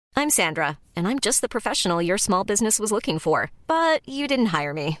I'm Sandra, and I'm just the professional your small business was looking for. But you didn't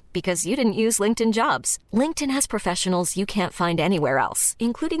hire me because you didn't use LinkedIn Jobs. LinkedIn has professionals you can't find anywhere else,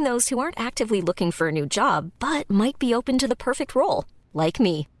 including those who aren't actively looking for a new job, but might be open to the perfect role, like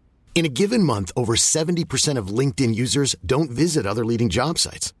me. In a given month, over 70% of LinkedIn users don't visit other leading job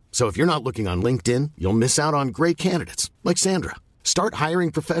sites. So if you're not looking on LinkedIn, you'll miss out on great candidates like Sandra. Start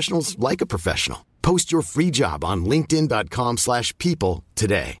hiring professionals like a professional. Post your free job on linkedin.com/people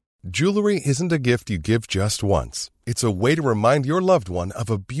today. Jewelry isn't a gift you give just once. It's a way to remind your loved one of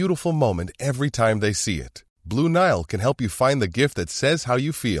a beautiful moment every time they see it. Blue Nile can help you find the gift that says how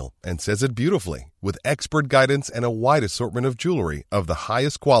you feel and says it beautifully, with expert guidance and a wide assortment of jewelry of the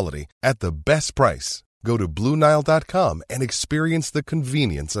highest quality at the best price. Go to BlueNile.com and experience the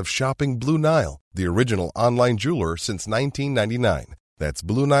convenience of shopping Blue Nile, the original online jeweler since 1999. That's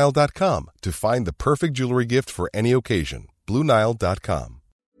BlueNile.com to find the perfect jewelry gift for any occasion. BlueNile.com.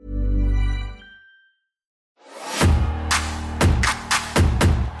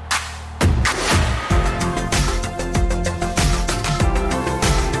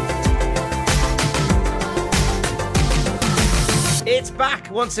 It's back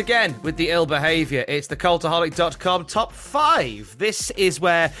once again with the ill behaviour. It's the Cultaholic.com Top 5. This is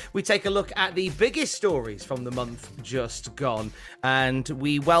where we take a look at the biggest stories from the month just gone. And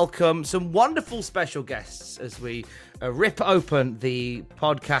we welcome some wonderful special guests as we rip open the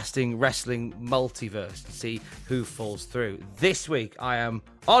podcasting wrestling multiverse to see who falls through. This week, I am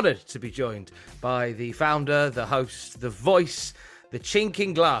honoured to be joined by the founder, the host, the voice, the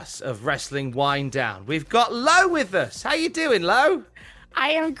chinking glass of Wrestling Wind Down. We've got Lo with us. How you doing, Lo? I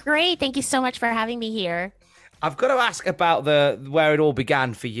am great. Thank you so much for having me here. I've got to ask about where it all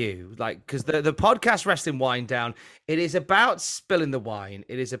began for you, because the podcast Wrestling Wind Down, it is about spilling the wine,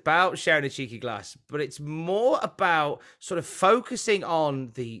 it is about sharing a cheeky glass, but it's more about sort of focusing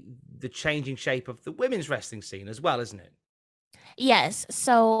on the changing shape of the women's wrestling scene as well, isn't it? Yes.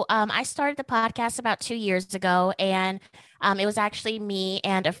 So I started the podcast about 2 years ago, and it was actually me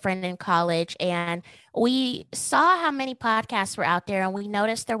and a friend in college, and we saw how many podcasts were out there, and we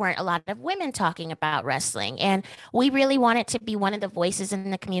noticed there weren't a lot of women talking about wrestling. And we really wanted to be one of the voices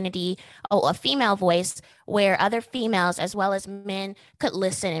in the community, a female voice, where other females as well as men could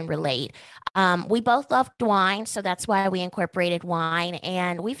listen and relate. We both loved wine, so that's why we incorporated wine,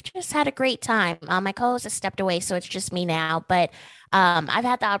 and we've just had a great time. My co-host has stepped away, so it's just me now, but I've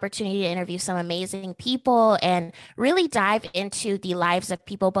had the opportunity to interview some amazing people and really dive into the lives of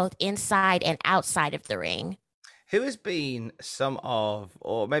people both inside and outside of the ring. Who has been some of,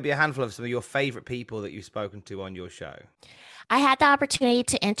 or maybe a handful of some of your favorite people that you've spoken to on your show? I had the opportunity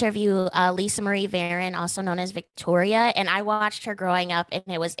to interview Lisa Marie Varon, also known as Victoria, and I watched her growing up, and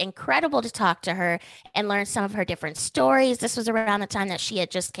it was incredible to talk to her and learn some of her different stories. This was around the time that she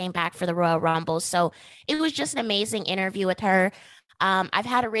had just came back for the Royal Rumble, so it was just an amazing interview with her. I've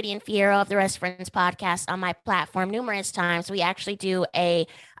had Iridian Fierro of the Rest Friends podcast on my platform numerous times. We actually do a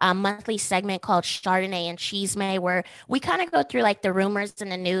monthly segment called Chardonnay and Cheesemay, where we kind of go through like the rumors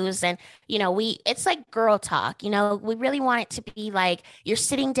and the news, and it's like girl talk. We really want it to be like you're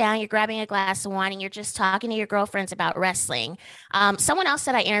sitting down, you're grabbing a glass of wine, and you're just talking to your girlfriends about wrestling. Someone else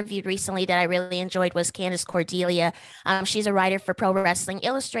that I interviewed recently that I really enjoyed was Candice Cordelia. She's a writer for Pro Wrestling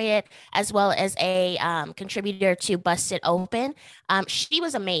Illustrated, as well as a contributor to Busted Open. She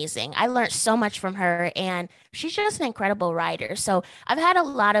was amazing. I learned so much from her, and she's just an incredible writer. So I've had a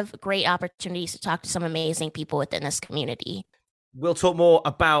lot of great opportunities to talk to some amazing people within this community. We'll talk more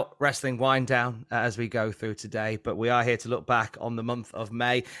about Wrestling Wind Down as we go through today, but we are here to look back on the month of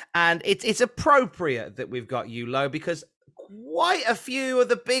May. And it's appropriate that we've got you, Lo, because quite a few of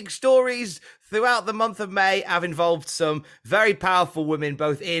the big stories throughout the month of May have involved some very powerful women,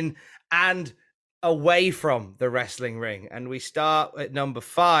 both in and away from the wrestling ring. And we start at number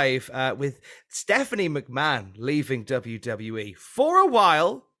 5 with Stephanie McMahon leaving WWE for a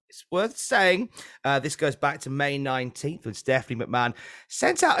while. It's worth saying this goes back to May 19th when Stephanie McMahon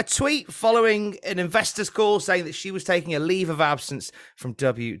sent out a tweet following an investor's call saying that she was taking a leave of absence from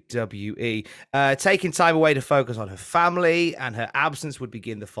WWE, taking time away to focus on her family, and her absence would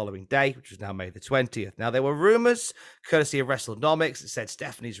begin the following day, which was now May the 20th. Now, there were rumors, courtesy of WrestleNomics, that said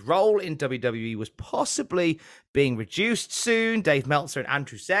Stephanie's role in WWE was possibly being reduced soon. Dave Meltzer and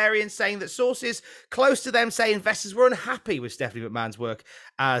Andrew Zarian saying that sources close to them say investors were unhappy with Stephanie McMahon's work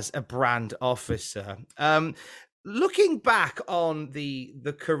as a brand officer. Looking back on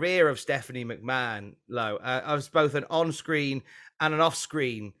the career of Stephanie McMahon, Lo, as both an on-screen and an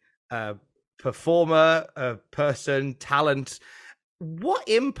off-screen performer, person, talent, what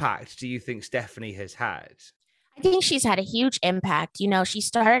impact do you think Stephanie has had? I think she's had a huge impact. She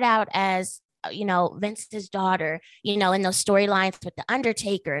started out as, Vince's daughter, in those storylines with The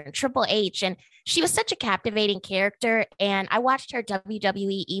Undertaker and Triple H. And she was such a captivating character. And I watched her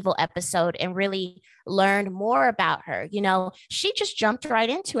WWE Evil episode and really learned more about her. She just jumped right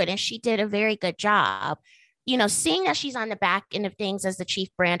into it and she did a very good job. Seeing that she's on the back end of things as the chief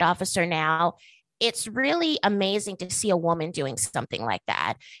brand officer now, it's really amazing to see a woman doing something like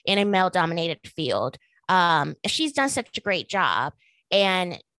that in a male dominated field. She's done such a great job.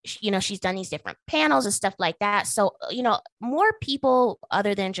 And, she's done these different panels and stuff like that. So, more people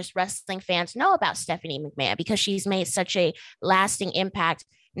other than just wrestling fans know about Stephanie McMahon because she's made such a lasting impact,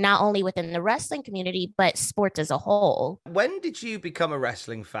 not only within the wrestling community, but sports as a whole. When did you become a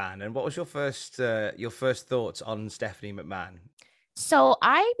wrestling fan? And what was your first thoughts on Stephanie McMahon? So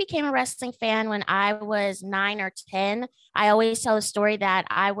I became a wrestling fan when I was 9 or 10. I always tell the story that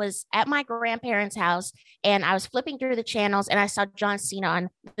I was at my grandparents' house and I was flipping through the channels and I saw John Cena on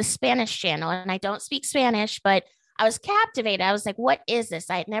the Spanish channel. And I don't speak Spanish, but I was captivated. I was like, what is this?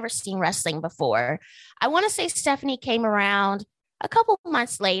 I had never seen wrestling before. I want to say Stephanie came around a couple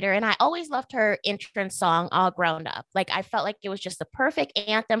months later, and I always loved her entrance song, All Grown Up. Like, I felt like it was just the perfect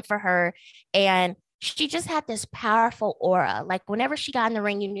anthem for her. And she just had this powerful aura. Like whenever she got in the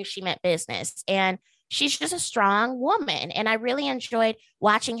ring, you knew she meant business. And she's just a strong woman. And I really enjoyed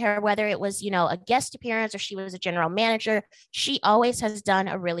watching her, whether it was, a guest appearance or she was a general manager. She always has done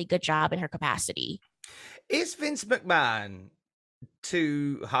a really good job in her capacity. Is Vince McMahon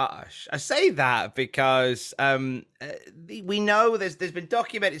too harsh? I say that because we know there's been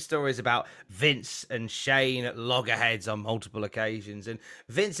documented stories about Vince and Shane at loggerheads on multiple occasions, and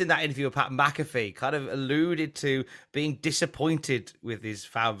Vince in that interview with Pat McAfee kind of alluded to being disappointed with his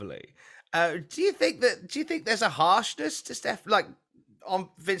family. Do you think there's a harshness to Steph, like on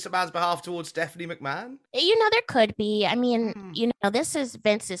Vince McMahon's behalf towards Stephanie McMahon? There could be. I mean, this is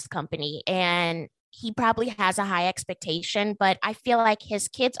Vince's company and he probably has a high expectation, but I feel like his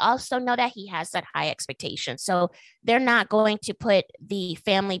kids also know that he has that high expectation. So they're not going to put the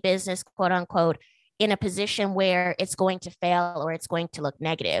family business, quote unquote, in a position where it's going to fail or it's going to look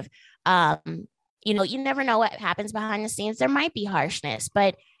negative. You never know what happens behind the scenes. There might be harshness,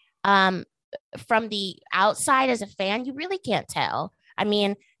 but from the outside as a fan, you really can't tell. I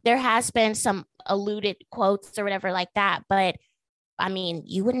mean, there has been some alluded quotes or whatever like that, but I mean,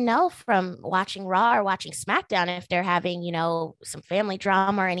 you wouldn't know from watching Raw or watching SmackDown if they're having, some family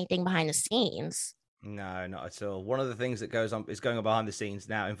drama or anything behind the scenes. No, not at all. One of the things that is going on behind the scenes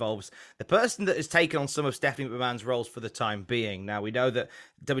now involves the person that has taken on some of Stephanie McMahon's roles for the time being. Now, we know that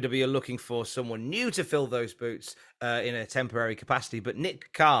WWE are looking for someone new to fill those boots in a temporary capacity, but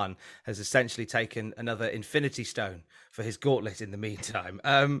Nick Khan has essentially taken another Infinity Stone for his gauntlet in the meantime.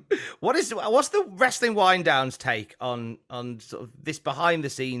 What's the Wrestling Wind Down's take on sort of this behind the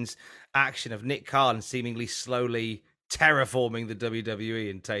scenes action of Nick Khan seemingly slowly terraforming the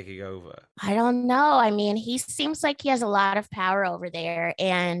WWE and taking over? I don't know. I mean, he seems like he has a lot of power over there.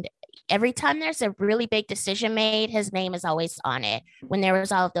 And every time there's a really big decision made, his name is always on it. When there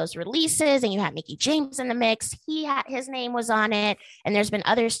was all of those releases and you had Mickie James in the mix, his name was on it. And there's been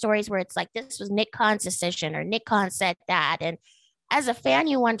other stories where it's like, this was Nick Khan's decision or Nick Khan said that. And as a fan,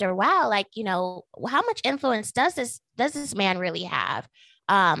 you wonder, wow, like, how much influence does this man really have?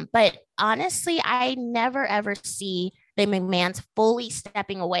 But honestly, I never, ever see the McMahons fully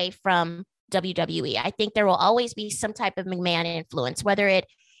stepping away from WWE. I think there will always be some type of McMahon influence, whether it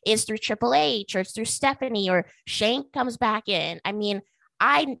is through Triple H or it's through Stephanie or Shane comes back in. I mean,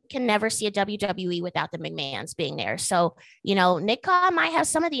 I can never see a WWE without the McMahons being there. So, Nick Khan might have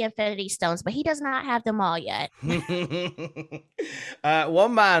some of the Infinity Stones, but he does not have them all yet.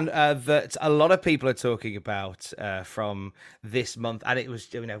 One man that a lot of people are talking about from this month, and it was,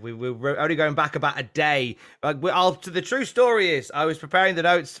 we were only going back about a day. The true story is I was preparing the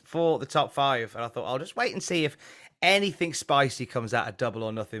notes for the top 5, and I thought I'll just wait and see if anything spicy comes out of Double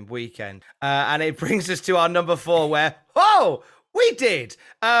or Nothing weekend. And it brings us to our number 4 where, we did.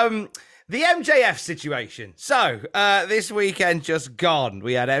 The MJF situation. So, this weekend just gone.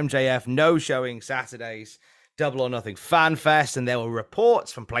 We had MJF no showing Saturdays, Double or Nothing Fan Fest, and there were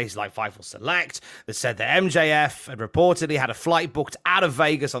reports from places like Fightful Select that said that MJF had reportedly had a flight booked out of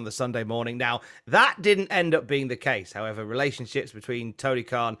Vegas on the Sunday morning. Now, that didn't end up being the case. However, relationships between Tony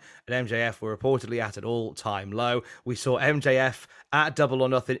Khan and MJF were reportedly at an all-time low. We saw MJF at Double or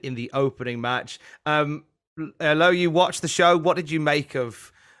Nothing in the opening match. Lo, you watched the show. What did you make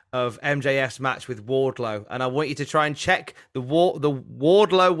of MJF's match with Wardlow? And I want you to try and check the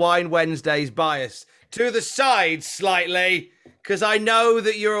Wardlow Wine Wednesdays bias to the side slightly, because I know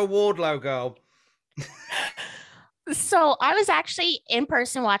that you're a Wardlow girl. So I was actually in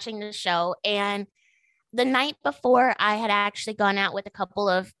person watching the show, and the night before, I had actually gone out with a couple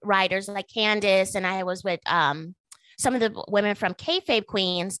of writers like Candace, and I was with some of the women from Kayfabe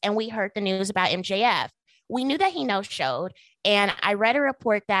Queens, and we heard the news about MJF. We knew that he no-showed, and I read a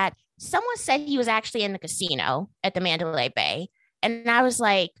report that someone said he was actually in the casino at the Mandalay Bay, and I was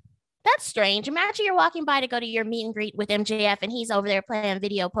like, that's strange. Imagine you're walking by to go to your meet and greet with MJF, and he's over there playing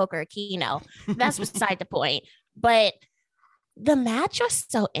video poker at Keno. That's beside the point. But the match was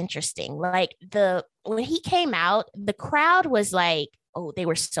so interesting. Like when he came out, the crowd was like, oh, they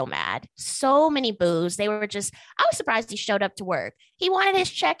were so mad. So many boos. They were just, I was surprised he showed up to work. He wanted his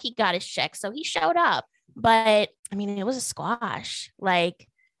check, he got his check. So he showed up. But I mean, it was a squash. Like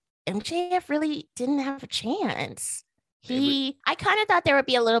MJF really didn't have a chance. I kind of thought there would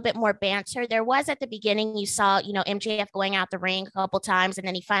be a little bit more banter. There was at the beginning, you saw, MJF going out the ring a couple times, and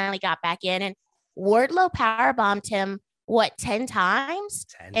then he finally got back in, and Wardlow powerbombed him, 10 times?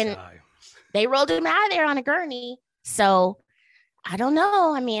 10 times. They rolled him out of there on a gurney. So I don't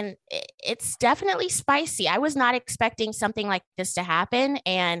know. I mean, it's definitely spicy. I was not expecting something like this to happen.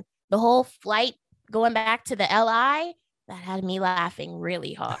 And the whole flight going back to the LI, that had me laughing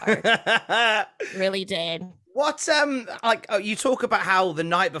really hard. Really did. What you talk about how the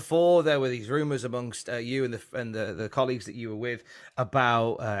night before there were these rumors amongst you and the colleagues that you were with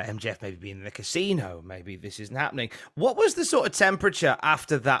about MJF maybe being in the casino, maybe this isn't happening. What was the sort of temperature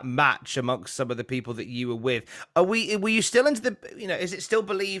after that match amongst some of the people that you were with? Were you still into the, is it still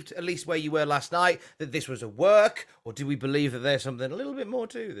believed, at least where you were last night, that this was a work, or do we believe that there's something a little bit more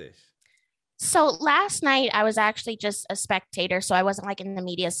to this? So last night I was actually just a spectator, so I wasn't like in the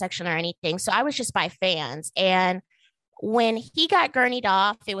media section or anything. So I was just by fans. And when he got gurneyed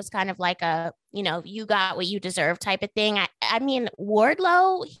off, it was kind of like a, you got what you deserve type of thing. I mean,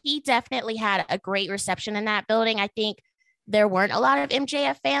 Wardlow, he definitely had a great reception in that building. I think there weren't a lot of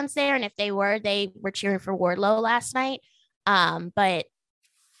MJF fans there. And if they were cheering for Wardlow last night. But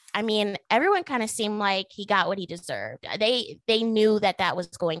I mean, everyone kind of seemed like he got what he deserved. They knew that was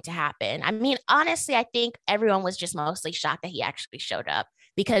going to happen. I mean, honestly, I think everyone was just mostly shocked that he actually showed up,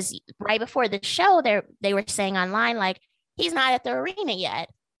 because right before the show, they were saying online, like, he's not at the arena yet.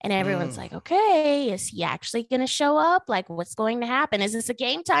 And everyone's like, okay, is he actually going to show up? Like, what's going to happen? Is this a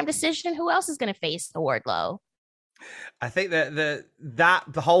game time decision? Who else is going to face the Wardlow? I think that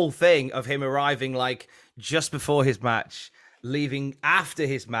the whole thing of him arriving like just before his match, leaving after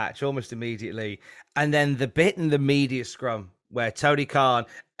his match almost immediately, and then the bit in the media scrum where Tony Khan,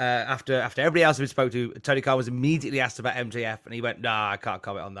 after everybody else had been spoke to, Tony Khan was immediately asked about MJF, and he went, "Nah, I can't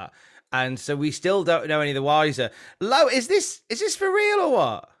comment on that." And so we still don't know any the wiser. Lo, is this for real or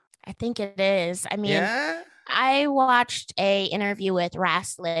what? I think it is. I mean, yeah? I watched a interview with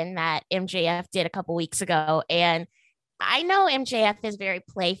Wrestling that MJF did a couple weeks ago, and I know MJF is very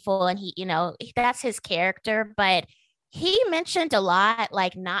playful, and he, that's his character, but he mentioned a lot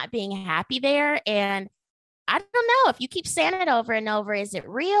like not being happy there. And I don't know, if you keep saying it over and over, is it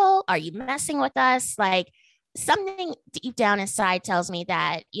real? Are you messing with us? Like, something deep down inside tells me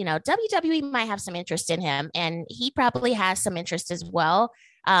that, WWE might have some interest in him, and he probably has some interest as well.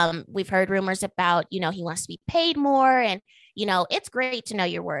 We've heard rumors about, he wants to be paid more, and, it's great to know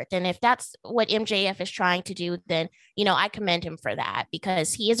your worth. And if that's what MJF is trying to do, then, I commend him for that,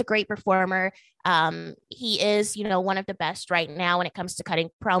 because he is a great performer. He is, one of the best right now when it comes to cutting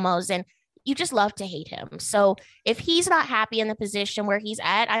promos, and you just love to hate him. So if he's not happy in the position where he's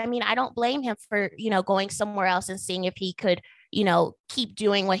at, I mean, I don't blame him for, going somewhere else and seeing if he could, keep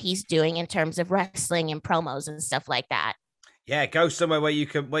doing what he's doing in terms of wrestling and promos and stuff like that. Yeah, go somewhere where you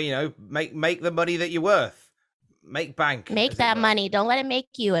can, make the money that you're worth. Make bank. Make that money. Don't let it make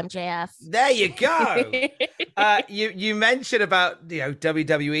you, MJF. There you go. You mentioned about,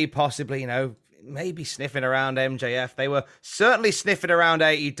 WWE possibly, maybe sniffing around MJF. They were certainly sniffing around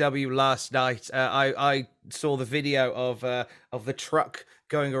AEW last night. I saw the video of the truck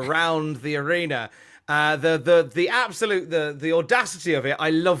going around the arena. The absolute the audacity of it, I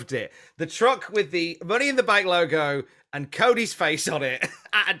loved it. The truck with the Money in the Bank logo and Cody's face on it.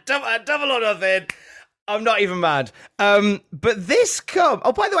 a double or nothing. I'm not even mad. But this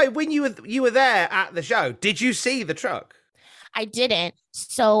oh, by the way, when you were there at the show, did you see the truck? I didn't.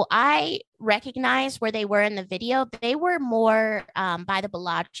 So I recognized where they were in the video. They were more by the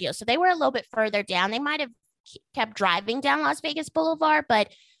Bellagio. So they were a little bit further down. They might have kept driving down Las Vegas Boulevard, but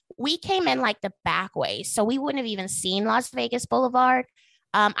we came in like the back way. So we wouldn't have even seen Las Vegas Boulevard.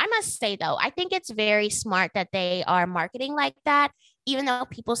 I must say, though, I think it's very smart that they are marketing like that. Even though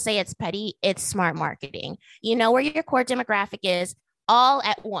people say it's petty, it's smart marketing. You know where your core demographic is. all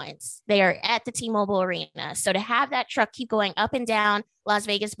at once. They are at the T-Mobile Arena. So to have that truck keep going up and down Las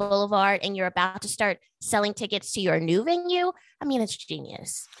Vegas Boulevard and you're about to start selling tickets to your new venue, I mean, it's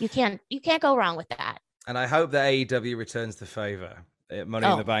genius. You can't go wrong with that. And I hope that AEW returns the favor at Money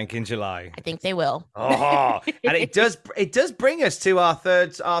in the Bank in July. I think they will. And it does bring us to our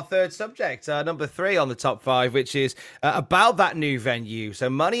third subject, number 3 on the top 5, which is about that new venue. So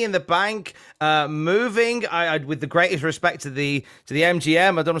Money in the Bank moving. I with the greatest respect to the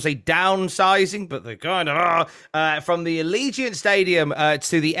MGM. I don't want to say downsizing, but they're kind of from the Allegiant Stadium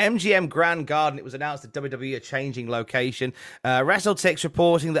to the MGM Grand Garden. It was announced that WWE are changing location. WrestleTix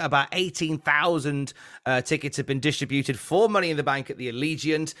reporting that about 18,000 tickets have been distributed for Money in the Bank at the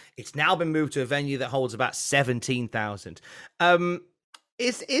Allegiant. It's now been moved to a venue that holds about 17,000.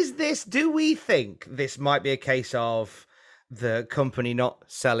 Is this, do we think this might be a case of the company not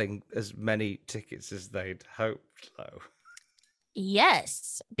selling as many tickets as they'd hoped, though?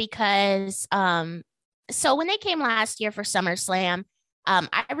 Yes, because so when they came last year for SummerSlam,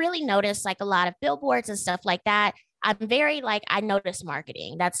 I really noticed like a lot of billboards and stuff like that. I'm very I notice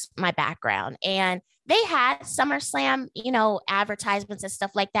marketing. That's my background. And they had SummerSlam, advertisements and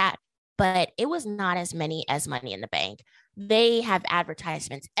stuff like that, but it was not as many as Money in the Bank. They have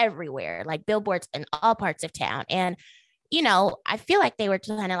advertisements everywhere, like billboards in all parts of town. And, I feel like they were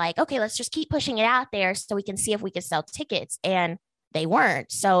kind of okay, let's just keep pushing it out there so we can see if we can sell tickets. And they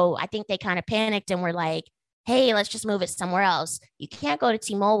weren't. So I think they kind of panicked and were like, hey, let's just move it somewhere else. You can't go to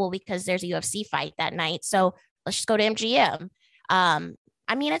T-Mobile because there's a UFC fight that night. So let's just go to MGM.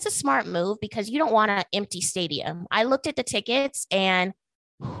 I mean, it's a smart move because you don't want an empty stadium. I looked at the tickets and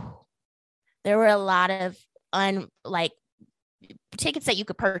there were a lot of tickets that you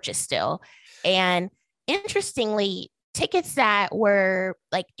could purchase still. And interestingly, tickets that were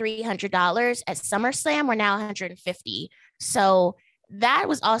 $300 at SummerSlam were now $150. So that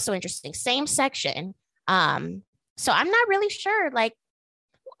was also interesting. Same section. So I'm not really sure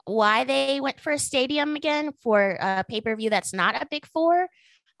why they went for a stadium again for a pay-per-view that's not a big 4.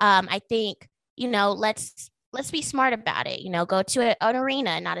 I think, let's be smart about it. Go to an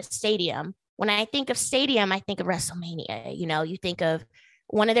arena, not a stadium. When I think of stadium, I think of WrestleMania. You think of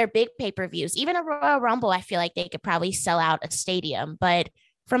one of their big pay-per-views, even a Royal Rumble. I feel like they could probably sell out a stadium, but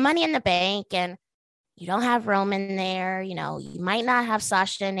for Money in the Bank, and you don't have Roman there, you might not have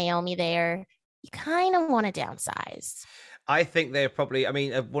Sasha and Naomi there. You kind of want to downsize. I think they're probably,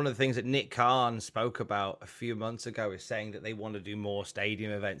 one of the things that Nick Khan spoke about a few months ago is saying that they want to do more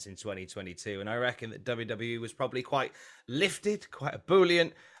stadium events in 2022. And I reckon that WWE was probably quite lifted, quite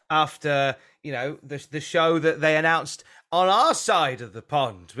ebullient after, the show that they announced on our side of the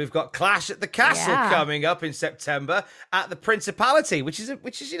pond. We've got Clash at the Castle coming up in September at the Principality, which is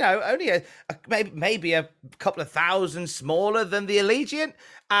only maybe a couple of thousand smaller than the Allegiant,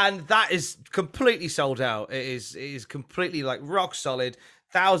 and that is completely sold out. It is completely rock solid.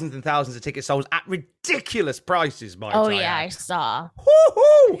 Thousands and thousands of tickets sold at ridiculous prices, Mike. Oh, yeah, I saw.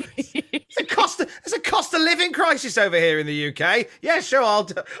 Woo-hoo! It's a cost of living crisis over here in the UK. Yeah, sure, I'll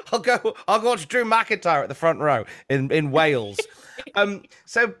go watch Drew McIntyre at the front row in Wales.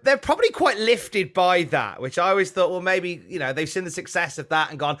 So they're probably quite lifted by that, which I always thought, well, maybe they've seen the success of that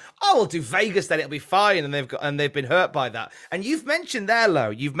and gone, oh, we'll do Vegas, then it'll be fine, and they've been hurt by that. And you've mentioned there,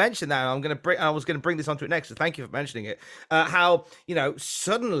 Lo, and I was going to bring this onto it next, so thank you for mentioning it. How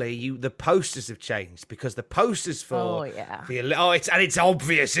suddenly the posters have changed because the posters for it's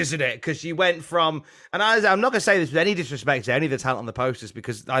obvious, isn't it? Because you went from, and I'm not going to say this with any disrespect to any of the talent on the posters,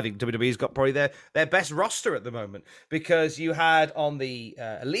 because I think WWE's got probably their best roster at the moment, because you had on the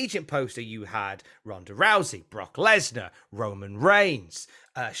Allegiant poster, you had Ronda Rousey, Brock Lesnar, Roman Reigns,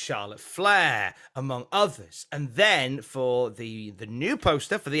 Charlotte Flair, among others. And then for the new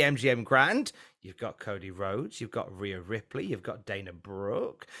poster for the MGM Grand, you've got Cody Rhodes, you've got Rhea Ripley, you've got Dana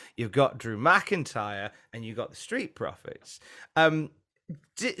Brooke, you've got Drew McIntyre, and you've got the Street Profits.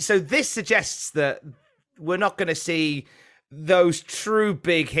 So this suggests that we're not going to see those true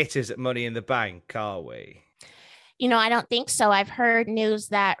big hitters at Money in the Bank, are we? I don't think so. I've heard news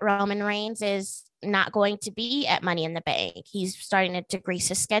that Roman Reigns is not going to be at Money in the Bank. He's starting to grease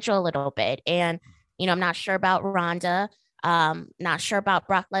his schedule a little bit. And, I'm not sure about Ronda. Not sure about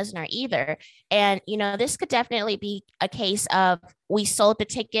Brock Lesnar either. And, this could definitely be a case of we sold the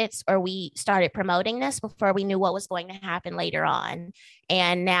tickets or we started promoting this before we knew what was going to happen later on.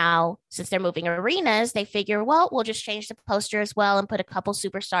 And now, since they're moving arenas, they figure, well, we'll just change the poster as well and put a couple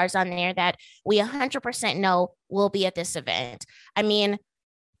superstars on there that we 100% know will be at this event. I mean,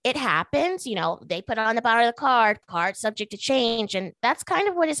 it happens, they put on the bottom of the card subject to change. And that's kind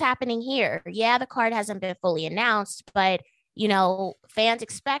of what is happening here. Yeah, the card hasn't been fully announced, but fans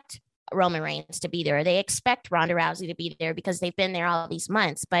expect Roman Reigns to be there. They expect Ronda Rousey to be there because they've been there all these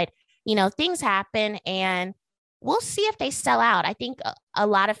months. But, things happen, and we'll see if they sell out. I think a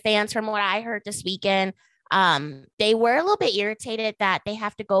lot of fans, from what I heard this weekend, they were a little bit irritated that they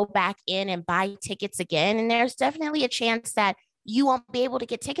have to go back in and buy tickets again. And there's definitely a chance that you won't be able to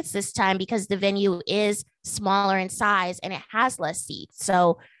get tickets this time because the venue is smaller in size and it has less seats.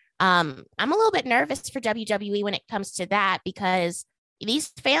 So I'm a little bit nervous for WWE when it comes to that because these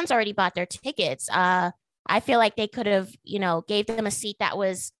fans already bought their tickets. I feel like they could have, gave them a seat that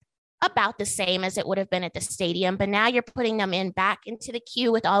was about the same as it would have been at the stadium. But now you're putting them back into the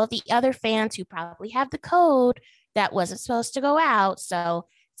queue with all of the other fans who probably have the code that wasn't supposed to go out. So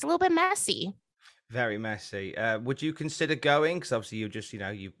it's a little bit messy. Very messy. Would you consider going? Because obviously you just,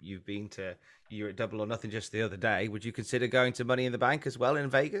 you've been to, you're at Double or Nothing just the other day. Would you consider going to Money in the Bank as well in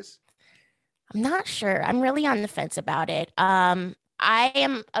Vegas? I'm not sure. I'm really on the fence about it. I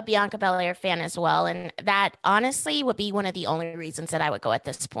am a Bianca Belair fan as well, and that honestly would be one of the only reasons that I would go at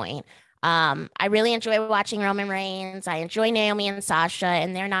this point. I really enjoy watching Roman Reigns. I enjoy Naomi and Sasha,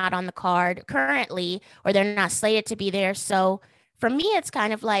 and they're not on the card currently, or they're not slated to be there. So for me, it's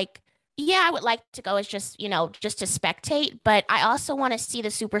kind of like, yeah, I would like to go as just to spectate, but I also want to see the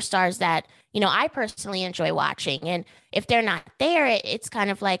superstars that, I personally enjoy watching. And if they're not there, it's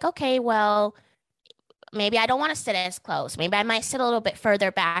kind of like, okay, well, maybe I don't want to sit as close. Maybe I might sit a little bit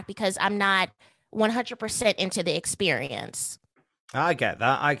further back because I'm not 100% into the experience. I get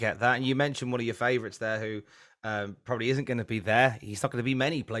that. And you mentioned one of your favorites there who probably isn't going to be there. He's not going to be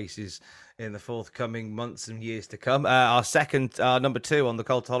many places in the forthcoming months and years to come. Our second, number 2 on the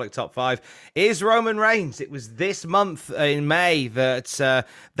Cultaholic Top 5 is Roman Reigns. It was this month in May that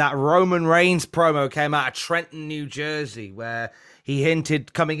that Roman Reigns promo came out of Trenton, New Jersey, where he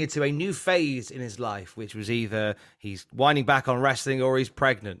hinted coming into a new phase in his life, which was either he's winding back on wrestling or he's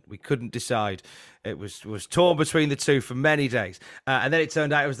pregnant. We couldn't decide. It was torn between the two for many days. And then it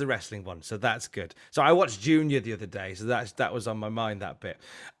turned out it was the wrestling one. So that's good. So I watched Junior the other day. So that was on my mind, that bit.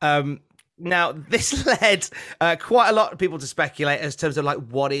 Now, this led quite a lot of people to speculate as terms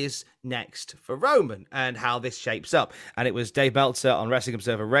of what is next for Roman and how this shapes up. And it was Dave Meltzer on Wrestling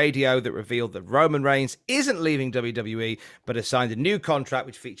Observer Radio that revealed that Roman Reigns isn't leaving WWE, but has signed a new contract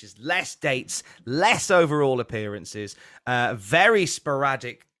which features less dates, less overall appearances, very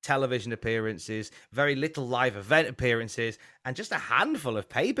sporadic television appearances, very little live event appearances, and just a handful of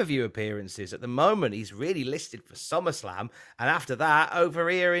pay-per-view appearances. At the moment, he's really listed for SummerSlam, and after that, over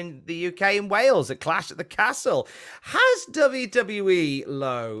here in the UK in Wales at Clash at the Castle. Has WWE,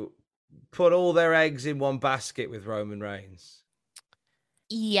 Lo, put all their eggs in one basket with Roman Reigns?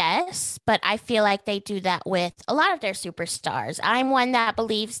 Yes, but I feel like they do that with a lot of their superstars. I'm one that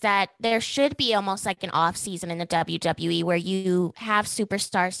believes that there should be almost like an off season in the WWE where you have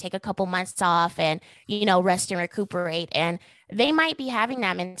superstars take a couple months off and, rest and recuperate. And they might be having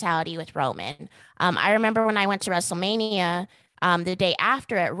that mentality with Roman. I remember when I went to WrestleMania the day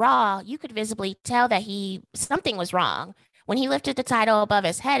after at Raw, you could visibly tell that something was wrong. When he lifted the title above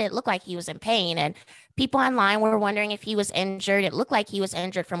his head, it looked like he was in pain. And people online were wondering if he was injured. It looked like he was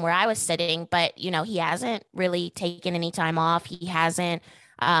injured from where I was sitting, but, he hasn't really taken any time off. He hasn't,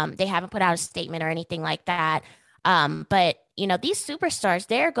 they haven't put out a statement or anything like that. But, these superstars,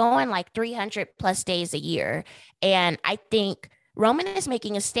 they're going like 300 plus days a year. And I think Roman is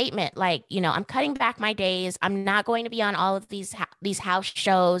making a statement like, I'm cutting back my days. I'm not going to be on all of these house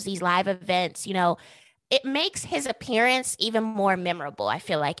shows, these live events, It makes his appearance even more memorable, I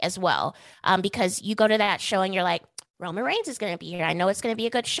feel like, as well, because you go to that show and you're like, Roman Reigns is going to be here. I know it's going to be a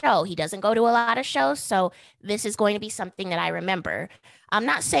good show. He doesn't go to a lot of shows, so this is going to be something that I remember. I'm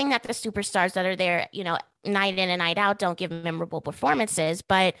not saying that the superstars that are there, night in and night out don't give memorable performances,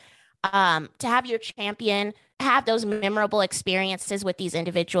 but to have your champion have those memorable experiences with these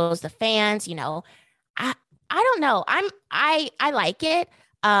individuals, the fans, I don't know. I like it.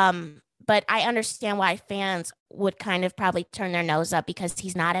 But I understand why fans would kind of probably turn their nose up because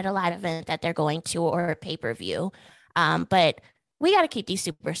he's not at a live event that they're going to or a pay-per-view. But we got to keep these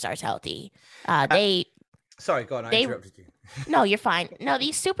superstars healthy. Sorry, go on. I interrupted you. No, you're fine. No,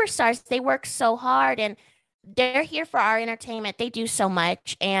 these superstars, they work so hard and they're here for our entertainment. They do so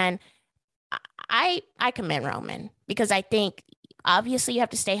much. And I commend Roman because I think obviously you have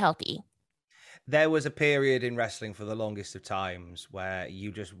to stay healthy. There was a period in wrestling for the longest of times where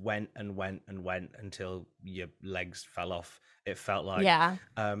you just went and went and went until your legs fell off. It felt like, yeah.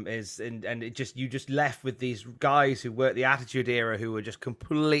 And it just, you just left with these guys who were the Attitude Era who were just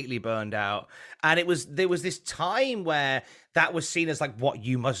completely burned out. And there was this time where that was seen as like what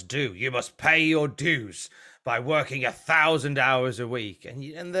you must do. You must pay your dues. by working 1,000 hours a week.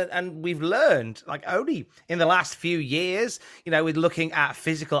 And we've learned, like, only in the last few years, with looking at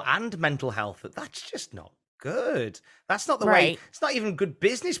physical and mental health, that's just not good. That's not the way. It's not even good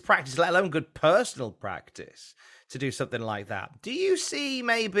business practice, let alone good personal practice, to do something like that. Do you see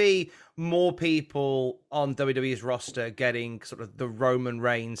maybe more people on WWE's roster getting sort of the Roman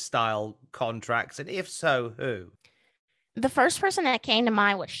Reigns style contracts? And if so, who? The first person that came to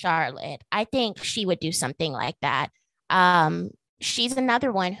mind was Charlotte. I think she would do something like that. She's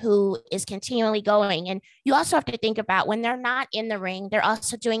another one who is continually going. And you also have to think about when they're not in the ring, they're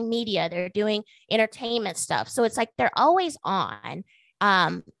also doing media, they're doing entertainment stuff. So it's like they're always on.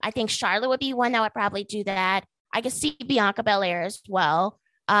 I think Charlotte would be one that would probably do that. I could see Bianca Belair as well.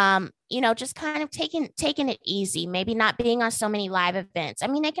 Just kind of taking it easy, maybe not being on so many live events. I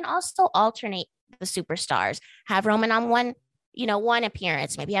mean, they can also alternate the superstars, have Roman on one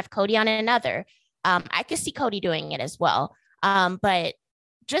appearance, maybe have Cody on another. I could see Cody doing it as well. But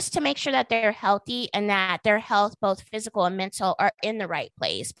just to make sure that they're healthy and that their health, both physical and mental, are in the right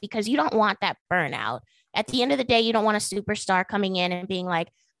place, because you don't want that burnout. At the end of the day, you don't want a superstar coming in and being like,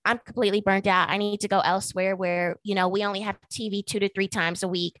 I'm completely burnt out, I need to go elsewhere where, we only have TV 2 to 3 times a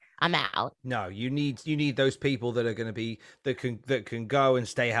week. I'm out. No, you need those people that are going to be, that can go and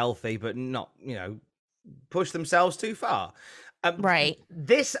stay healthy, but not, push themselves too far. Right.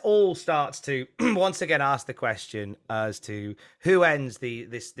 This all starts to once again ask the question as to who ends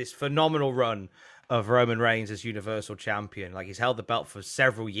this phenomenal run of Roman Reigns as Universal Champion. Like, he's held the belt for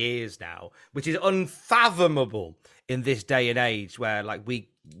several years now, which is unfathomable in this day and age where, like, we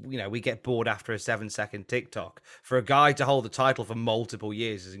get bored after a 7-second TikTok. For a guy to hold the title for multiple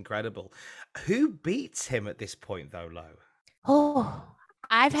years is incredible. Who beats him at this point, though, Lo? Oh,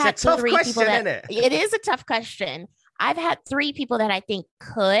 I've had it's a tough 3 question, people that, isn't it? It is a tough question. I've had 3 people that I think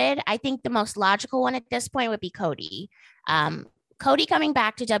could. I think the most logical one at this point would be Cody. Cody coming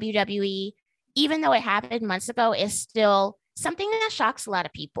back to WWE, even though it happened months ago, is still something that shocks a lot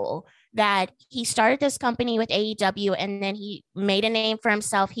of people. That he started this company with AEW and then he made a name for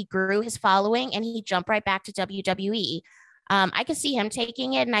himself. He grew his following and he jumped right back to WWE. I could see him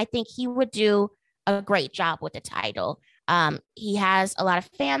taking it, and I think he would do a great job with the title. He has a lot of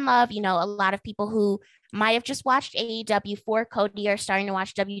fan love. A lot of people who might have just watched AEW for Cody are starting to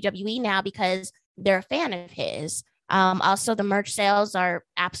watch WWE now because they're a fan of his. Also, the merch sales are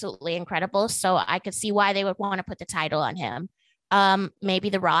absolutely incredible. So I could see why they would want to put the title on him. Maybe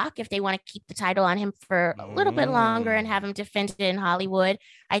The Rock, if they want to keep the title on him for a little bit longer and have him defend it in Hollywood.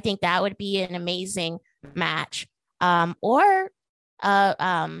 I think that would be an amazing match. Or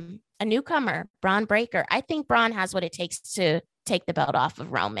a newcomer, Braun Breaker. I think Braun has what it takes to take the belt off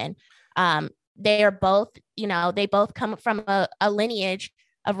of Roman. They are both, they both come from a lineage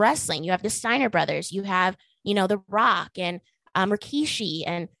of wrestling. You have the Steiner brothers, you have, The Rock and Rikishi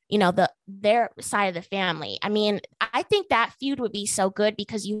and, their side of the family. I mean, I think that feud would be so good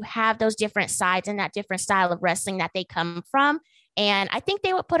because you have those different sides and that different style of wrestling that they come from. And I think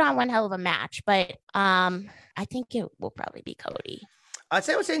they would put on one hell of a match, but I think it will probably be Cody. I'd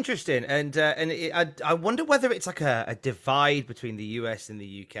say what's interesting, I wonder whether it's like a divide between the US and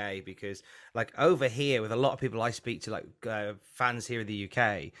the UK, because like over here with a lot of people I speak to, like fans here in the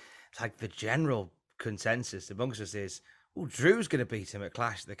UK, it's like the general consensus amongst us is, Drew's going to beat him at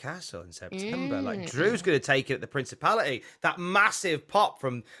Clash of the Castle in September. Like, Drew's going to take it at the Principality. That massive pop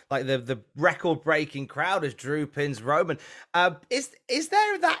from like the record-breaking crowd as Drew pins Roman. Is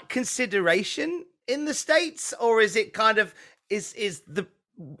there that consideration in the States, or is it kind of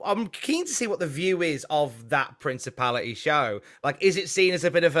I'm keen to see what the view is of that Principality show. Like, is it seen as a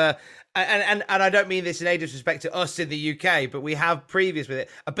bit of a, and I don't mean this in any disrespect to us in the UK, but we have previous with it,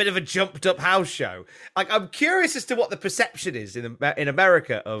 a bit of a jumped up house show. Like, I'm curious as to what the perception is in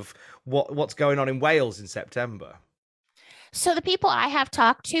America of what's going on in Wales in September. So the people I have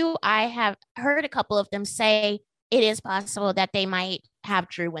talked to, I have heard a couple of them say it is possible that they might have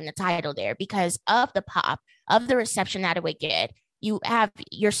Drew win the title there because of the pop, of the reception that it would get. You have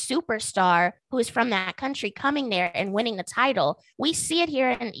your superstar who is from that country coming there and winning the title. We see it here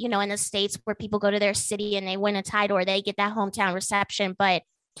in, in the States where people go to their city and they win a title or they get that hometown reception. But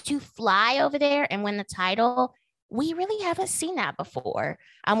to fly over there and win the title, we really haven't seen that before.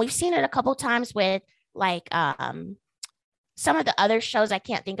 We've seen it a couple times with like some of the other shows. I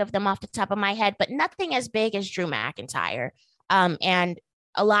can't think of them off the top of my head, but nothing as big as Drew McIntyre. And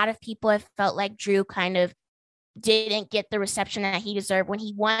a lot of people have felt like Drew kind of didn't get the reception that he deserved when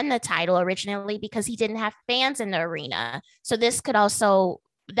he won the title originally because he didn't have fans in the arena. So that could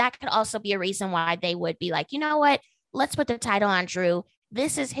also be a reason why they would be like, you know what, let's put the title on Drew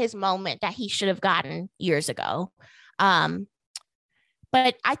this is his moment that he should have gotten years ago.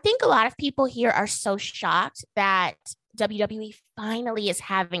 But I think a lot of people here are so shocked that WWE finally is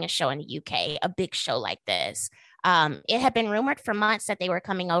having a show in the UK, a big show like this. It had been rumored for months that they were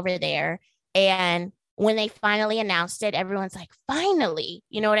coming over there. And when they finally announced it, everyone's like, finally,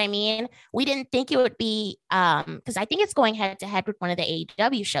 you know what I mean? We didn't think it would be, because I think it's going head to head with one of the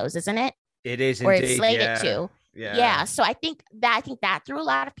AEW shows, isn't it? It is or indeed. it's slated yeah. to. Yeah. So I think that threw a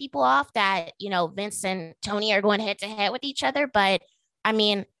lot of people off, that, you know, Vince and Tony are going head to head with each other. But I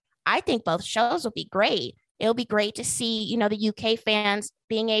mean, I think both shows will be great. It'll be great to see, you know, the UK fans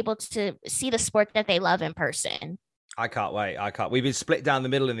being able to see the sport that they love in person. I can't wait. We've been split down the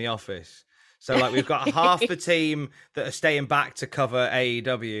middle in the office. So like we've got half the team that are staying back to cover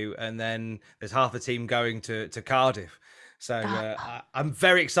AEW, and then there's half the team going to Cardiff. So I'm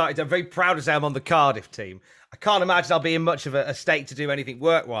very excited. I'm very proud to say I'm on the Cardiff team. I can't imagine I'll be in much of a state to do anything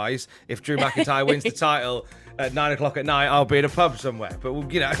work-wise if Drew McIntyre wins the title at 9 o'clock at night. I'll be in a pub somewhere. But we'll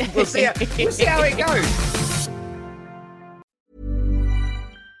see how it goes.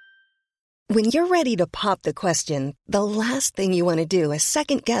 When you're ready to pop the question, the last thing you want to do is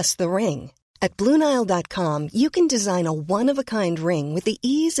second-guess the ring. At BlueNile.com, you can design a one-of-a-kind ring with the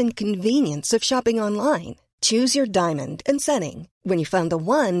ease and convenience of shopping online. Choose your diamond and setting. When you find the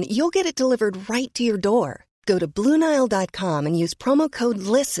one, you'll get it delivered right to your door. Go to BlueNile.com and use promo code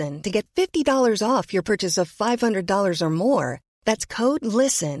LISTEN to get $50 off your purchase of $500 or more. That's code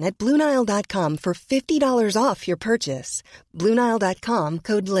LISTEN at BlueNile.com for $50 off your purchase. BlueNile.com,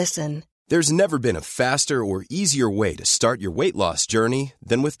 code LISTEN. There's never been a faster or easier way to start your weight loss journey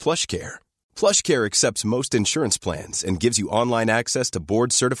than with PlushCare. PlushCare accepts most insurance plans and gives you online access to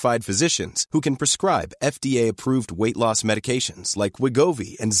board-certified physicians who can prescribe FDA-approved weight loss medications like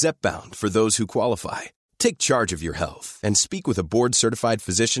Wegovy and Zepbound for those who qualify. Take charge of your health and speak with a board-certified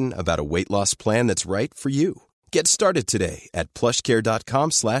physician about a weight loss plan that's right for you. Get started today at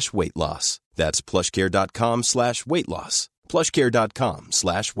plushcare.com/weight loss. That's plushcare.com/weight loss.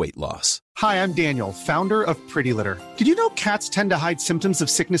 plushcare.com/weight loss. Hi, I'm Daniel, founder of Pretty Litter. Did you know cats tend to hide symptoms of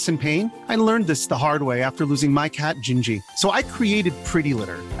sickness and pain? I learned this the hard way after losing my cat, Gingy. So I created Pretty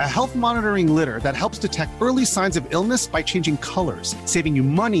Litter, a health monitoring litter that helps detect early signs of illness by changing colors, saving you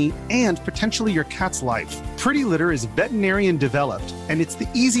money and potentially your cat's life. Pretty Litter is veterinarian developed, and it's the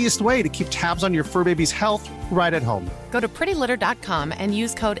easiest way to keep tabs on your fur baby's health right at home. Go to prettylitter.com and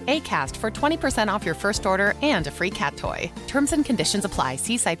use code ACAST for 20% off your first order and a free cat toy. Terms and conditions apply.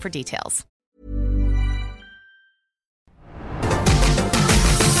 See site for details.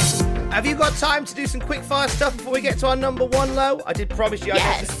 Have you got time to do some quick fire stuff before we get to our number one low? I did promise you.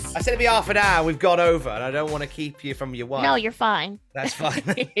 Yes. I said it'd be half an hour. We've gone over, and I don't want to keep you from your wife. No, you're fine. That's fine.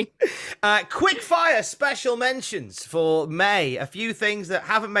 Quick fire special mentions for May. A few things that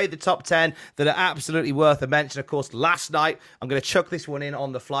haven't made the top 10 that are absolutely worth a mention. Of course, last night, I'm going to chuck this one in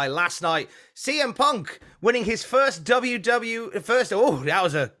on the fly. Last night, CM Punk winning his first that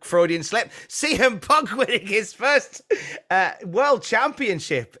was a Freudian slip. CM Punk winning his first world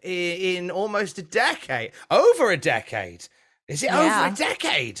championship in almost a decade. Over a decade. Is it over a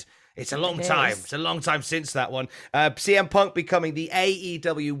decade? It's a long time. It's a long time since that one. CM Punk becoming the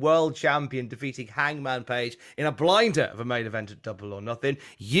AEW World Champion, defeating Hangman Page in a blinder of a main event at Double or Nothing.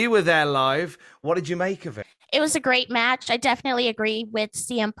 You were there live. What did you make of it? It was a great match. I definitely agree with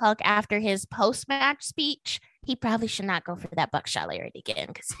CM Punk after his post-match speech. He probably should not go for that buckshot Lariat again,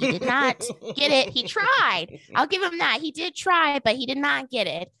 because he did not get it. He tried. I'll give him that. He did try, but he did not get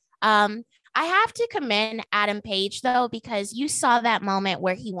it. I have to commend Adam Page, though, because you saw that moment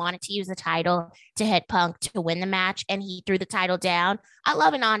where he wanted to use the title to hit Punk to win the match, and he threw the title down. I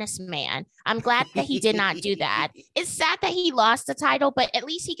love an honest man. I'm glad that he did not do that. It's sad that he lost the title, but at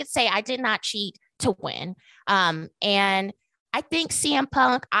least he could say, I did not cheat to win. And I think CM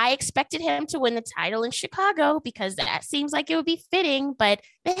Punk, I expected him to win the title in Chicago because that seems like it would be fitting, but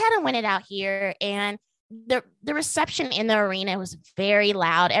they had to win it out here. And the reception in the arena was very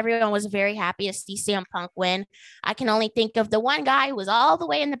loud. Everyone was very happy to see CM Punk win. I can only think of the one guy who was all the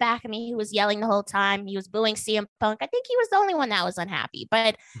way in the back of me who was yelling the whole time. He was booing CM Punk. I think he was the only one that was unhappy,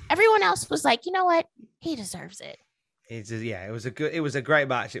 but everyone else was like, you know what? He deserves it. It was a great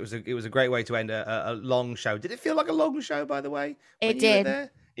match. It was a great way to end a long show. Did it feel like a long show, by the way? It did.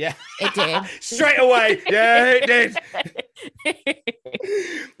 Yeah, it did. Straight away. Yeah, it did.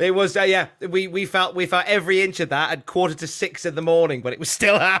 It was. We felt every inch of that at 5:45 in the morning, but it was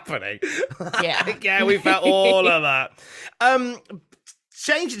still happening. Yeah, we felt all of that.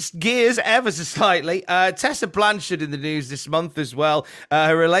 Changing gears ever so slightly. Tessa Blanchard in the news this month as well.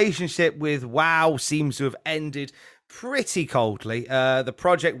 Her relationship with WoW seems to have ended pretty coldly. The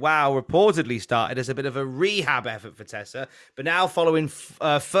Project WOW reportedly started as a bit of a rehab effort for Tessa, but now following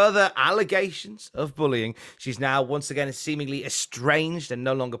further allegations of bullying, she's now once again seemingly estranged and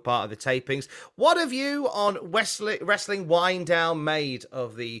no longer part of the tapings. What have you on Wrestling Wind Down made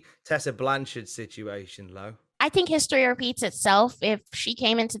of the Tessa Blanchard situation, Lo? I think history repeats itself. If she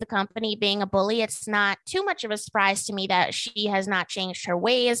came into the company being a bully, it's not too much of a surprise to me that she has not changed her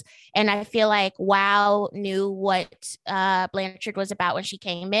ways. And I feel like WOW knew what Blanchard was about when she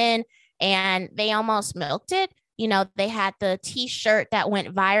came in, and they almost milked it. You know, they had the t-shirt that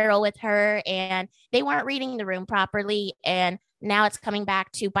went viral with her, and they weren't reading the room properly. And now it's coming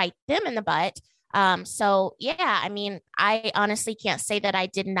back to bite them in the butt. So, yeah, I mean, I honestly can't say that I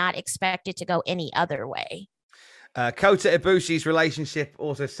did not expect it to go any other way. Kota Ibushi's relationship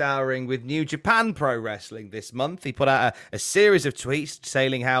also souring with New Japan Pro Wrestling this month. He put out a series of tweets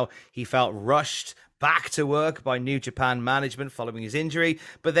saying how he felt rushed back to work by New Japan management following his injury.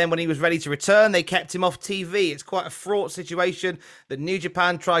 But then when he was ready to return, they kept him off TV. It's quite a fraught situation that New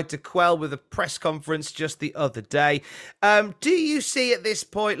Japan tried to quell with a press conference just the other day. Do you see at this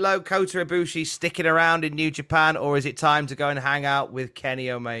point, Lo, Kota Ibushi sticking around in New Japan, or is it time to go and hang out with Kenny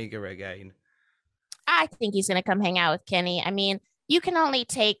Omega again? I think he's going to come hang out with Kenny. I mean, you can only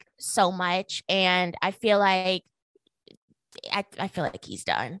take so much, and I feel like he's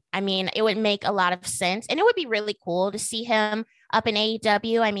done. I mean, it would make a lot of sense, and it would be really cool to see him up in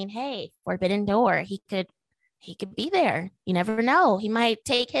AEW. I mean, hey, Forbidden Door, he could be there. You never know. He might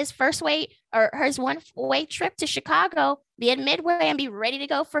take his first weight or his one-way trip to Chicago, be at Midway, and be ready to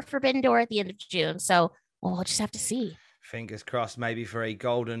go for Forbidden Door at the end of June. So we'll just have to see. Fingers crossed, maybe for a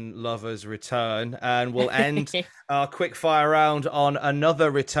Golden Lovers return. And we'll end our quick fire round on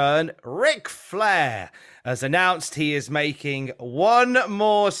another return. Ric Flair has announced he is making one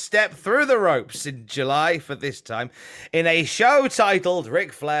more step through the ropes in July for this time in a show titled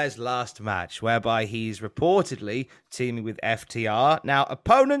Ric Flair's Last Match, whereby he's reportedly teaming with FTR. Now,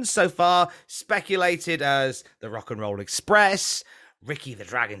 opponents so far speculated as the Rock and Roll Express, Ricky the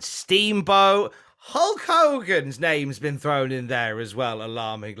Dragon Steamboat, Hulk Hogan's name's been thrown in there as well,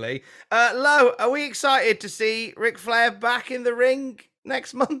 alarmingly. Lo, are we excited to see Ric Flair back in the ring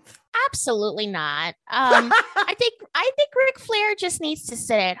next month? Absolutely not. I think Ric Flair just needs to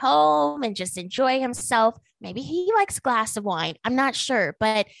sit at home and just enjoy himself. Maybe he likes a glass of wine. I'm not sure,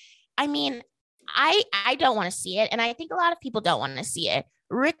 but I mean, I don't want to see it, and I think a lot of people don't want to see it.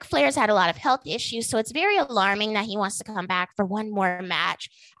 Ric Flair's had a lot of health issues, so it's very alarming that he wants to come back for one more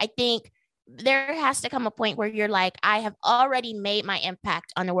match. I think there has to come a point where you're like, I have already made my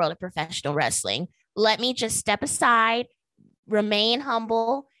impact on the world of professional wrestling. Let me just step aside, remain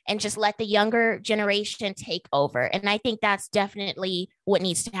humble, and just let the younger generation take over. And I think that's definitely what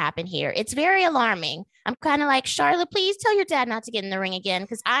needs to happen here. It's very alarming. I'm kind of like, Charlotte, please tell your dad not to get in the ring again,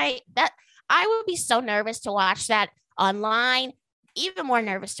 because I would be so nervous to watch that online, even more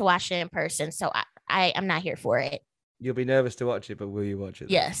nervous to watch it in person. So I'm not here for it. You'll be nervous to watch it, but will you watch it?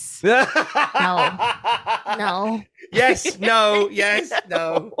 Yes. No. No. Yes, no, yes,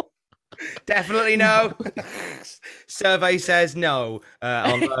 no. Definitely no. Survey says no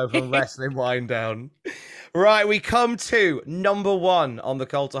on Wrestling Wind Down. Right, we come to number one on the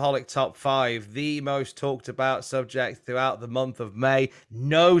Cultaholic Top 5, the most talked about subject throughout the month of May.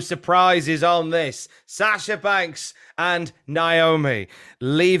 No surprises on this. Sasha Banks and Naomi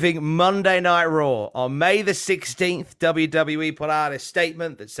leaving Monday Night Raw. On May the 16th, WWE put out a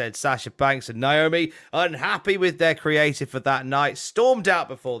statement that said Sasha Banks and Naomi, unhappy with their creative for that night, stormed out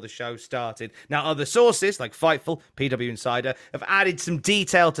before the show started. Now, other sources like Fightful, PW Insider, have added some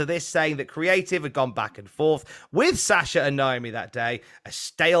detail to this, saying that creative had gone back and forth with Sasha and Naomi that day. A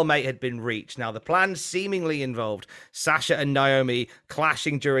stalemate had been reached. Now, the plan seemingly involved Sasha and Naomi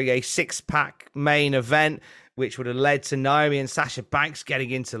clashing during a six-pack main event, which would have led to Naomi and Sasha Banks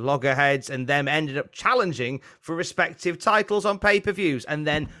getting into loggerheads, and them ended up challenging for respective titles on pay-per-views, and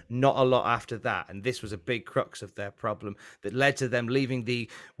then not a lot after that. And this was a big crux of their problem that led to them leaving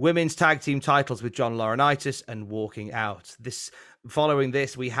the women's tag team titles with John Laurinaitis and walking out. Following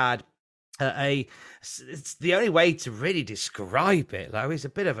this, we had it's the only way to really describe it, though, is a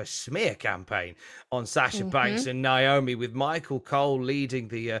bit of a smear campaign on Sasha Banks and Naomi, with Michael Cole leading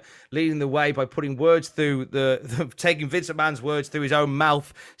the way by putting words through taking Vince McMahon's words through his own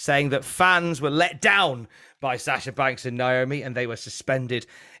mouth, saying that fans were let down by Sasha Banks and Naomi and they were suspended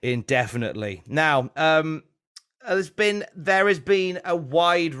indefinitely. Now, there has been a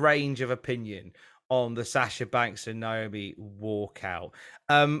wide range of opinion on the Sasha Banks and Naomi walkout.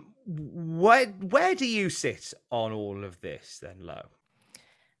 Where do you sit on all of this then, Lo?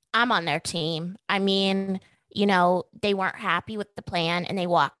 I'm on their team. I mean, they weren't happy with the plan and they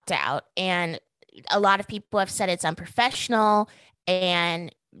walked out. And a lot of people have said it's unprofessional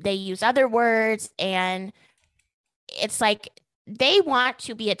and they use other words. And it's like they want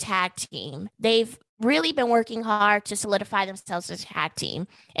to be a tag team. They've really been working hard to solidify themselves as a tag team.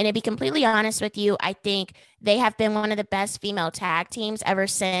 And to be completely honest with you, I think they have been one of the best female tag teams ever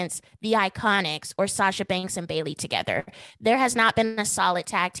since the Iconics or Sasha Banks and Bayley together. There has not been a solid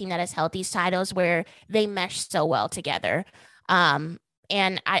tag team that has held these titles where they mesh so well together. And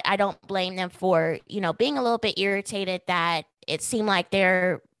I don't blame them for, being a little bit irritated that it seemed like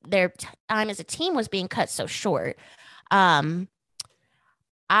their time as a team was being cut so short. I've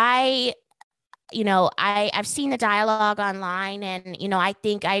seen the dialogue online and, I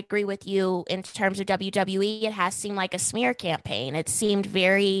think I agree with you in terms of WWE. It has seemed like a smear campaign. It seemed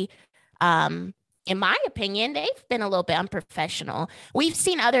very, in my opinion, they've been a little bit unprofessional. We've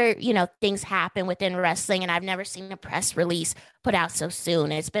seen other, things happen within wrestling, and I've never seen a press release put out so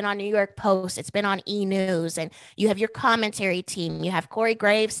soon. It's been on New York Post. It's been on E! News, and you have your commentary team. You have Corey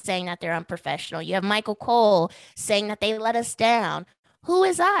Graves saying that they're unprofessional. You have Michael Cole saying that they let us down. Who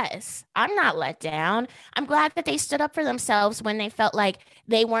is us? I'm not let down. I'm glad that they stood up for themselves when they felt like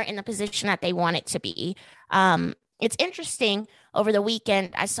they weren't in the position that they wanted to be. It's interesting. Over the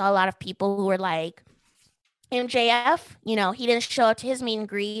weekend, I saw a lot of people who were like, MJF, he didn't show up to his meet and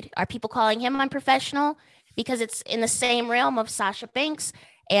greet. Are people calling him unprofessional? Because it's in the same realm of Sasha Banks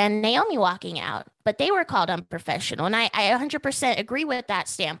and Naomi walking out, but they were called unprofessional. And I 100% agree with that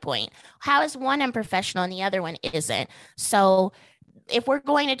standpoint. How is one unprofessional and the other one isn't? So if we're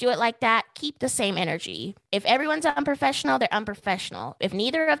going to do it like that, keep the same energy. If everyone's unprofessional, they're unprofessional. If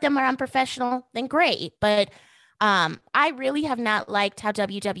neither of them are unprofessional, then great. But I really have not liked how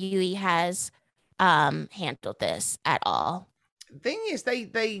WWE has handled this at all. Thing is,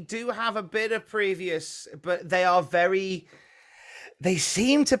 they do have a bit of previous, but they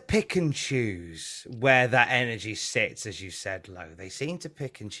seem to pick and choose where that energy sits, as you said, Lo. They seem to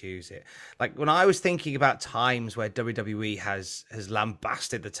pick and choose it. Like when I was thinking about times where WWE has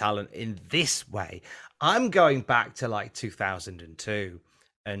lambasted the talent in this way, I'm going back to like 2002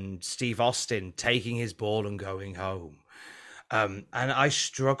 and Steve Austin taking his ball and going home. And I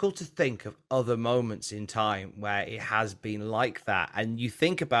struggle to think of other moments in time where it has been like that. And you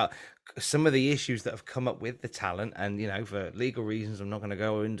think about some of the issues that have come up with the talent, and for legal reasons, I'm not going to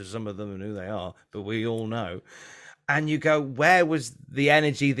go into some of them and who they are, but we all know. And you go, where was the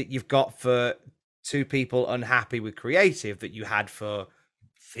energy that you've got for two people unhappy with creative that you had for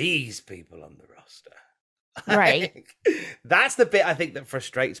these people on the roster? Right. That's the bit I think that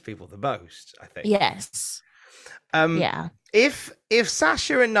frustrates people the most, I think. Yes. Yeah. If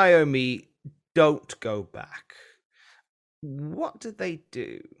Sasha and Naomi don't go back, what do they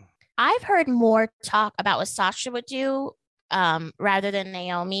do? I've heard more talk about what Sasha would do rather than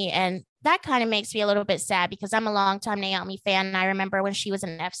Naomi. And that kind of makes me a little bit sad because I'm a longtime Naomi fan. And I remember when she was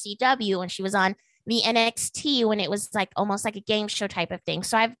in FCW, when she was on the NXT, when it was like almost like a game show type of thing.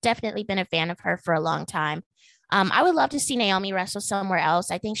 So I've definitely been a fan of her for a long time. I would love to see Naomi wrestle somewhere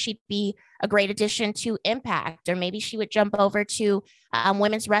else. I think she'd be a great addition to Impact, or maybe she would jump over to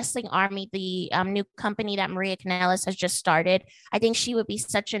Women's Wrestling Army, the new company that Maria Kanellis has just started. I think she would be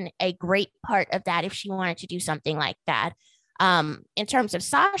such a great part of that if she wanted to do something like that. In terms of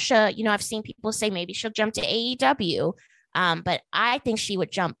Sasha, I've seen people say maybe she'll jump to AEW, but I think she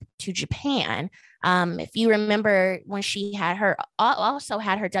would jump to Japan. If you remember when she also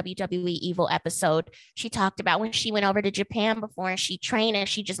had her WWE Evil episode, she talked about when she went over to Japan before and she trained and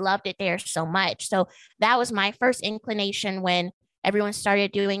she just loved it there so much. So that was my first inclination when everyone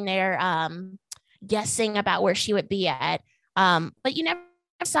started doing their guessing about where she would be at. But you never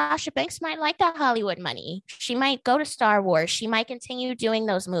Sasha Banks might like that Hollywood money. She might go to Star Wars. She might continue doing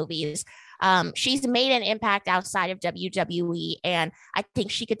those movies. She's made an impact outside of WWE, and I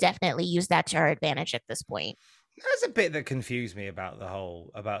think she could definitely use that to her advantage at this point. There's a bit that confused me about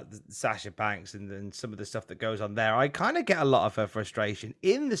Sasha Banks and some of the stuff that goes on there. I kind of get a lot of her frustration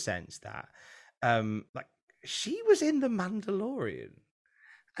in the sense that, she was in The Mandalorian,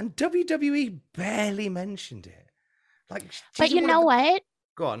 and WWE barely mentioned it. But you know what?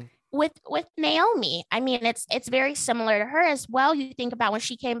 Go on. With Naomi, I mean, it's very similar to her as well. You think about when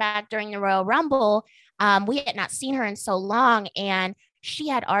she came back during the Royal Rumble, we had not seen her in so long, and she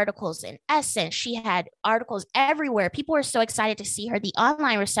had articles in Essence. She had articles everywhere. People were so excited to see her. The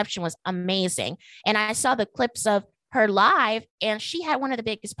online reception was amazing. And I saw the clips of her live, and she had one of the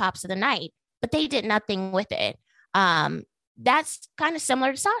biggest pops of the night, but they did nothing with it. That's kind of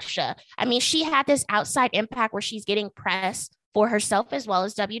similar to Sasha. I mean, she had this outside impact where she's getting press for herself as well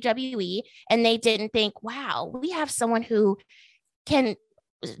as WWE. And they didn't think, wow, we have someone who can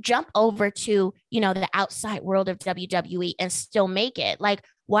jump over to, the outside world of WWE and still make it. Like,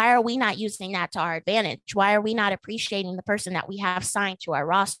 why are we not using that to our advantage? Why are we not appreciating the person that we have signed to our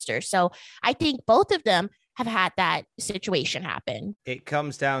roster? So I think both of them have had that situation happen. It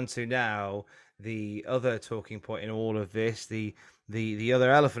comes down to now the other talking point in all of this, the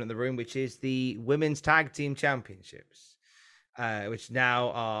other elephant in the room, which is the women's tag team championships, which now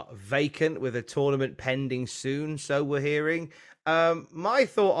are vacant with a tournament pending soon. So we're hearing. My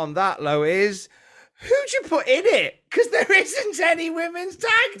thought on that, Lo, is who'd you put in it? Because there isn't any women's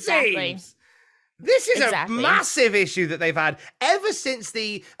tag teams. Exactly. This is a massive issue that they've had ever since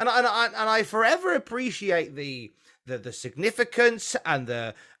and I forever appreciate the significance and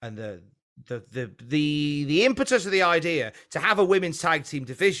the impetus of the idea to have a women's tag team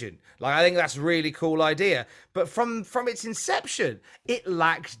division. Like, I think that's a really cool idea. But from its inception, it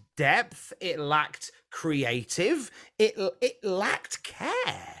lacked depth, it lacked creative, it lacked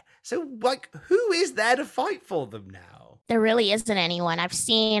care. So, like, who is there to fight for them now? There really isn't anyone. I've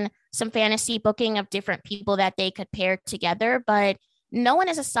seen some fantasy booking of different people that they could pair together, but no one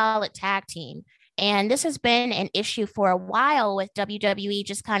is a solid tag team. And this has been an issue for a while with WWE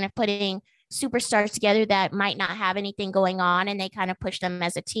just kind of putting superstars together that might not have anything going on, and they kind of push them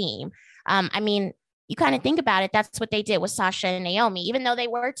as a team. You kind of think about it, that's what they did with Sasha and Naomi. Even though they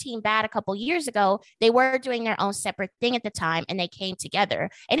were team bad a couple years ago, they were doing their own separate thing at the time, and they came together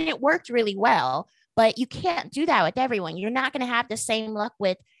and it worked really well. But you can't do that with everyone. You're not going to have the same luck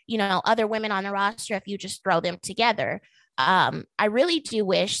with, other women on the roster if you just throw them together. I really do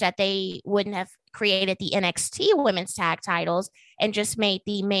wish that they wouldn't have created the NXT women's tag titles and just made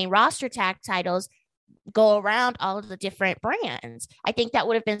the main roster tag titles go around all of the different brands. I think that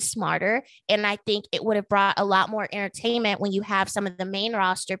would have been smarter. And I think it would have brought a lot more entertainment when you have some of the main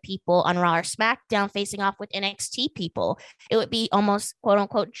roster people on Raw or SmackDown facing off with NXT people. It would be almost quote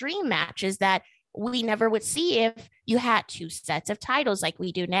unquote dream matches that we never would see if you had two sets of titles like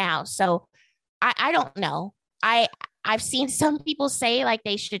we do now. So I don't know. I've seen some people say like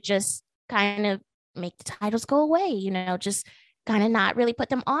they should just kind of make the titles go away, just kind of not really put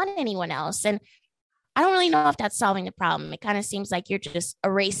them on anyone else. And I don't really know if that's solving the problem. It kind of seems like you're just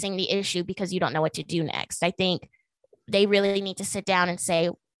erasing the issue because you don't know what to do next. I think they really need to sit down and say,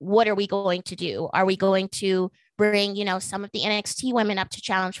 what are we going to do? Are we going to bring, some of the NXT women up to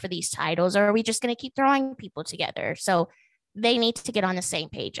challenge for these titles, or are we just going to keep throwing people together? So they need to get on the same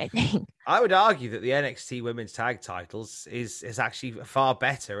page, I think. I would argue that the NXT women's tag titles is actually far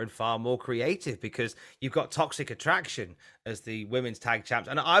better and far more creative, because you've got Toxic Attraction as the women's tag champs.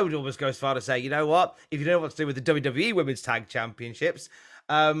 And I would almost go as far to say, you know what? If you don't know what to do with the WWE women's tag championships,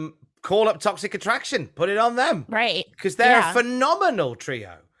 call up Toxic Attraction, put it on them. Right. Because they're a phenomenal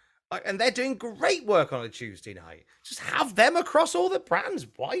trio. And they're doing great work on a Tuesday night. Just have them across all the brands.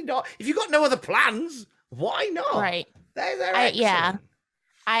 Why not? If you've got no other plans, why not? Right. They're excellent.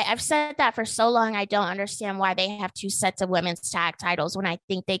 I've said that for so long. I don't understand why they have two sets of women's tag titles when I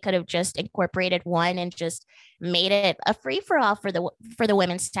think they could have just incorporated one and just made it a free-for-all for the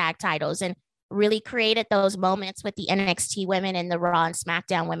women's tag titles and really created those moments with the NXT women and the Raw and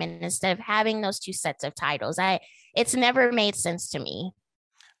SmackDown women instead of having those two sets of titles. It's never made sense to me.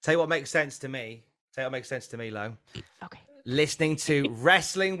 Tell you what makes sense to me. Lo. Okay. Listening to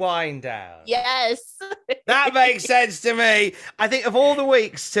Wrestling Wind Down. Yes. That makes sense to me. I think of all the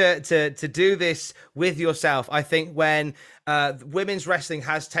weeks to do this with yourself, I think when women's wrestling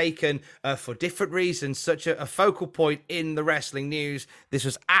has taken, for different reasons, such a focal point in the wrestling news, this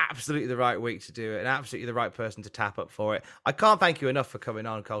was absolutely the right week to do it and absolutely the right person to tap up for it. I can't thank you enough for coming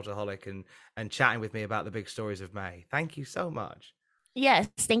on, Cultaholic, and chatting with me about the big stories of May. Thank you so much. Yes.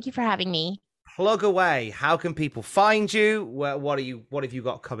 Thank you for having me. Plug away. How can people find you? What have you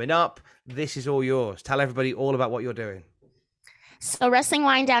got coming up? This is all yours. Tell everybody all about what you're doing. So Wrestling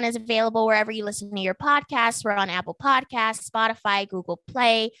Wind Down is available wherever you listen to your podcasts. We're on Apple Podcasts, Spotify, Google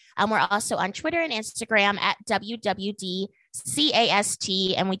Play. We're also on Twitter and Instagram at WWDcast.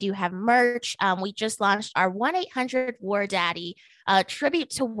 And we do have merch. We just launched our 1-800 War Daddy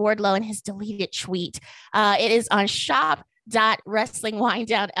tribute to Wardlow and his deleted tweet. It is on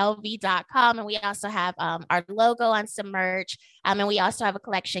shop.wrestlingwinddownlv.com, and we also have our logo on some merch, and we also have a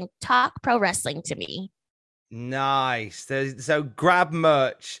collection, Talk Pro Wrestling to Me. Nice. So grab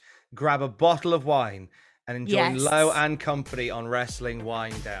merch, grab a bottle of wine, and enjoy Lo and company on Wrestling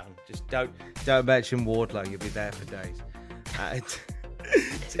Wind Down. Just don't mention Wardlow, you'll be there for days.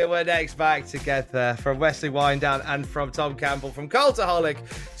 Till we're next back together, from Wrestling Wind Down and from Tom Campbell from Cultaholic,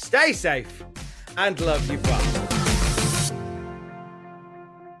 stay safe and love you far.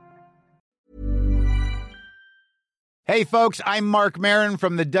 Hey, folks, I'm Mark Maron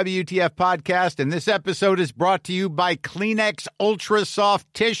from the WTF Podcast, and this episode is brought to you by Kleenex Ultra Soft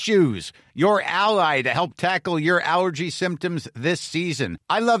Tissues, your ally to help tackle your allergy symptoms this season.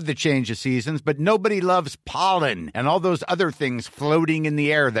 I love the change of seasons, but nobody loves pollen and all those other things floating in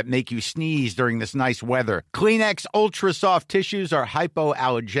the air that make you sneeze during this nice weather. Kleenex Ultra Soft Tissues are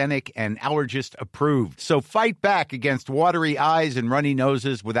hypoallergenic and allergist approved, so fight back against watery eyes and runny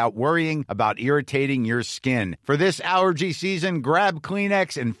noses without worrying about irritating your skin. For this allergy season, grab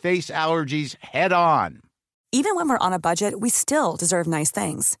Kleenex and face allergies head on. Even when we're on a budget, we still deserve nice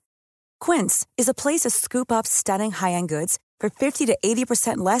things. Quince is a place to scoop up stunning high-end goods for 50 to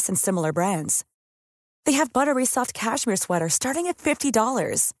 80% less than similar brands. They have buttery soft cashmere sweaters starting at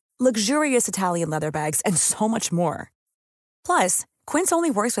 $50, luxurious Italian leather bags, and so much more. Plus, Quince only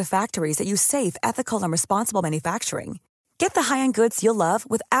works with factories that use safe, ethical, and responsible manufacturing. Get the high-end goods you'll love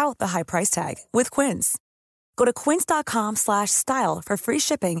without the high price tag with Quince. Go to quince.com/style for free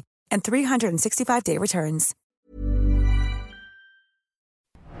shipping and 365-day returns.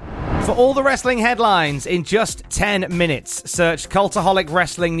 For all the wrestling headlines in just 10 minutes, search Cultaholic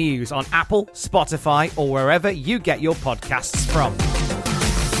Wrestling News on Apple, Spotify, or wherever you get your podcasts from.